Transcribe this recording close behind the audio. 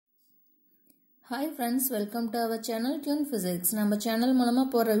Hi friends, welcome to our channel Tune Physics. நம்ம channel மூலமா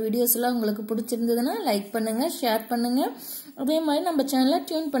போற வீடியோஸ் எல்லாம் உங்களுக்கு பிடிச்சிருந்ததுன்னா லைக் பண்ணுங்க, ஷேர் பண்ணுங்க. அதே மாதிரி நம்ம சேனலை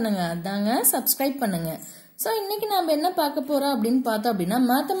டியூன் பண்ணுங்க. அதாங்க சப்ஸ்கிரைப் பண்ணுங்க. சோ இன்னைக்கு நாம என்ன பார்க்க போறோம் அப்படினு பார்த்தா அப்படினா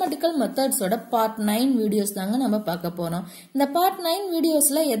மேத்தமேட்டிக்கல் மெத்தட்ஸோட பார்ட் 9 வீடியோஸ் தாங்க நம்ம பார்க்க போறோம். இந்த பார்ட் 9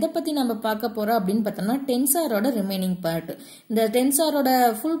 வீடியோஸ்ல எதை பத்தி நம்ம பார்க்க போறோம் அப்படினு பார்த்தோம்னா டென்சாரோட ரிமைனிங் பார்ட். இந்த டென்சாரோட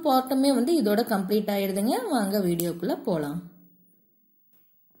ஃபுல் பார்ட்டுமே வந்து இதோட கம்ப்ளீட் ஆயிடுதுங்க. வாங்க வீடியோக்குள்ள போலாம்.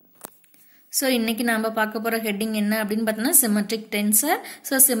 So இன்னைக்கு நாம பார்க்க போற ஹெட்டிங் என்ன அப்படினு பார்த்தோம்னா symmetric tensor.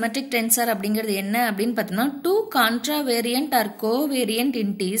 So symmetric tensor அப்படிங்கிறது என்ன அப்படினு பார்த்தோம்னா two contravariant or covariant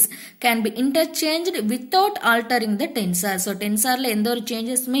entities can be interchanged without altering the tensor. So tensorல எந்த ஒரு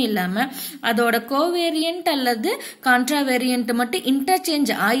சேஞ்சஸ்மே இல்லாம அதோட covariant அல்லது contravariant மட்டும்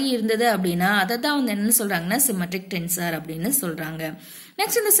interchange ஆகி இருந்தது அப்படினா அதை தான் வந்து என்ன சொல்றாங்கன்னா symmetric tensor அப்படின்னு சொல்றாங்க.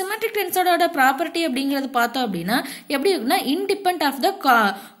 Next இந்த symmetric tensor property அப்படிங்கறது பார்த்தோம் அப்படினா எப்படி இருக்குன்னா independent of the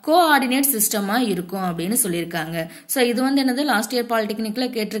coordinate system இருக்கும் அப்படின்னு சொல்லிருக்காங்க. சோ இது வந்து என்னது லாஸ்ட் இயர் பாலிடெக்னிக்ல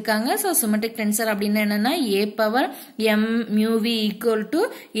கேட்டிருக்காங்க. சோ symmetric tensor அப்படின்னா என்னன்னா a power m mu v equal to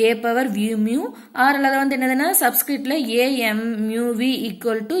a power v mu or அல்லது வந்து என்னதுன்னா சப்ஸ்கிரிப்ட்ல a m mu v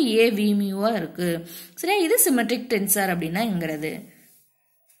equal to a v mu இருக்கு. சரி, இது symmetric tensor அப்படின்னாங்கிறது.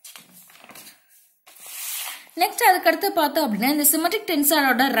 நெக்ஸ்ட் அதுக்கு அடுத்து பார்த்தோம் அப்படின்னா இந்த சிமெட்ரிக்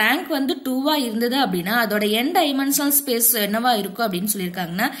டென்சாரோட ரேங்க் வந்து 2வா இருந்தது அப்படின்னா அதோட n டைமென்ஷனல் ஸ்பேஸ் என்னவா இருக்கும் அப்படின்னு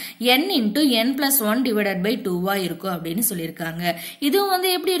சொல்லியிருக்காங்கன்னா n into n plus 1 divided by 2வா இருக்கும் அப்படின்னு சொல்லியிருக்காங்க. இதுவும் வந்து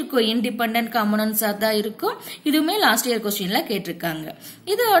எப்படி இருக்கும், இண்டிபெண்டன்ட் காம்போனன்ட்ஸா தான் இருக்கும். இதுவுமே லாஸ்ட் இயர் கொஸ்டின்ல கேட்டிருக்காங்க.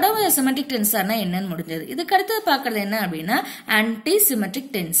 இதோட சிமெட்ரிக் டென்சார்னா என்னன்னு முடிஞ்சது. இதுக்கு அடுத்து பாக்குறது என்ன அப்படின்னா anti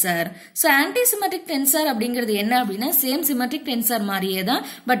symmetric tensor. So anti symmetric tensor அப்படிங்கிறது என்ன அப்படின்னா சேம் சிமெட்ரிக் டென்சார் மாதிரியே தான்,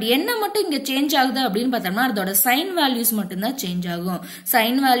 பட் என்ன மட்டும் இங்க சேஞ்ச் ஆகுது அப்படின்னு பார்த்தோம்னா அதோட சைன் வேல்யூஸ் மட்டும் தான் சேஞ்ச் ஆகும்.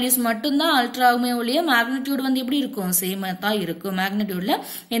 சைன் வேல்யூஸ் மட்டும் தான் ஆல்டர் ஆகுமே ஒழிய மேக்னிடியூட் வந்து எப்படி இருக்கும், சேமா தான் இருக்கும். மேக்னிடியூட்ல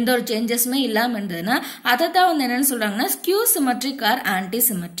எந்த ஒரு சேஞ்சஸ்மே இல்லாம இருந்ததுன்னா அதை தான் வந்து என்னன்னு சொல்றாங்கன்னா skew symmetric are anti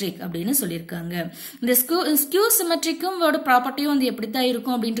symmetric அப்படின்னு சொல்லியிருக்காங்க. இந்த ஸ்கியூ சிமெட்ரிக்கும் ப்ராப்பர்ட்டியும் வந்து எப்படி தான்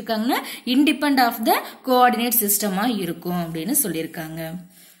இருக்கும் அப்படின்னு இருக்காங்கன்னா இண்டிபெண்ட் ஆஃப் த கோஆர்டினேட் சிஸ்டமா இருக்கும் அப்படின்னு சொல்லியிருக்காங்க.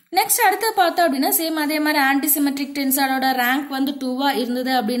 நெக்ஸ்ட் அடுத்து பார்த்தோம் அப்படின்னா சேம் அதே மாதிரி ஆன்டி சிமெட்ரிக் டென்சாரோட ரேங்க் வந்து 2வா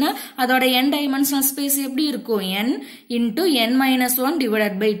இருந்தது அப்படின்னா அதோட n டைமென்ஷனல் ஸ்பேஸ் எப்படி இருக்கும், n into n minus 1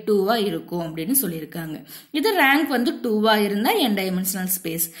 divided by 2வா இருக்கும் அப்படின்னு சொல்லியிருக்காங்க. இது ரேங்க் வந்து 2வா இருந்தா n டைமென்ஷனல்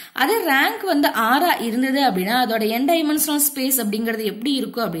ஸ்பேஸ். அதே ரேங்க் வந்து 6ஆ இருந்தது அப்படின்னா அதோட n டைமென்ஷனல் ஸ்பேஸ் அப்படிங்கிறது எப்படி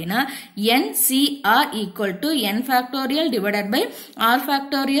இருக்கும் அப்படின்னா NCR equal to n factorial divided by r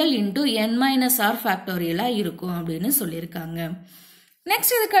factorial into n minus r factorial இருக்கும் அப்படின்னு சொல்லியிருக்காங்க.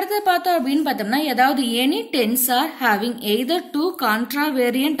 நெக்ஸ்ட் இதுக்கு அடுத்து பார்த்தோம் அப்படின்னு பார்த்தோம்னா ஏதாவது any tensor having either two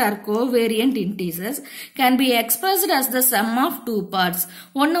contravariant or covariant integers can be expressed as the sum of two parts.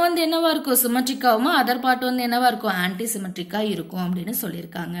 ஒன்னு வந்து என்னவா இருக்கும் சிமெட்ரிக்காவும், அதர் பார்ட் வந்து என்னவா இருக்கும் ஆன்டி சிமெட்ரிக்கா இருக்கும் அப்படின்னு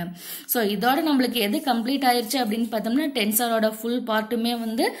சொல்லியிருக்காங்க. சோ இதோட நம்மளுக்கு எது கம்ப்ளீட் ஆயிருச்சு அப்படின்னு பார்த்தோம்னா டென்சாரோட ஃபுல் பார்ட்டுமே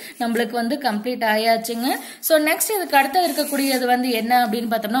வந்து நம்மளுக்கு வந்து கம்ப்ளீட் ஆயாச்சுங்க. சோ நெக்ஸ்ட் இதுக்கு அடுத்து இருக்கக்கூடியது வந்து என்ன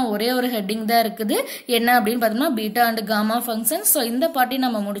அப்படின்னு பார்த்தோம்னா ஒரே ஒரு ஹெட்டிங் தான் இருக்குது. என்ன அப்படின்னு பார்த்தோம்னா beta and gamma function. So இந்த பார்ட்டி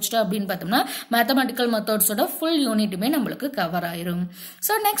நம்ம முடிச்சிட்டோம் அப்படின்னு பார்த்தோம்னா மேத்தமேட்டிக்கல் மெத்தட்ஸோட ஃபுல் யூனிட்டுமே நம்மளுக்கு கவர் ஆயிரும்.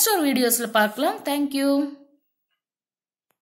 சோ நெக்ஸ்ட் ஒரு வீடியோஸ்ல பார்க்கலாம். தேங்க்யூ.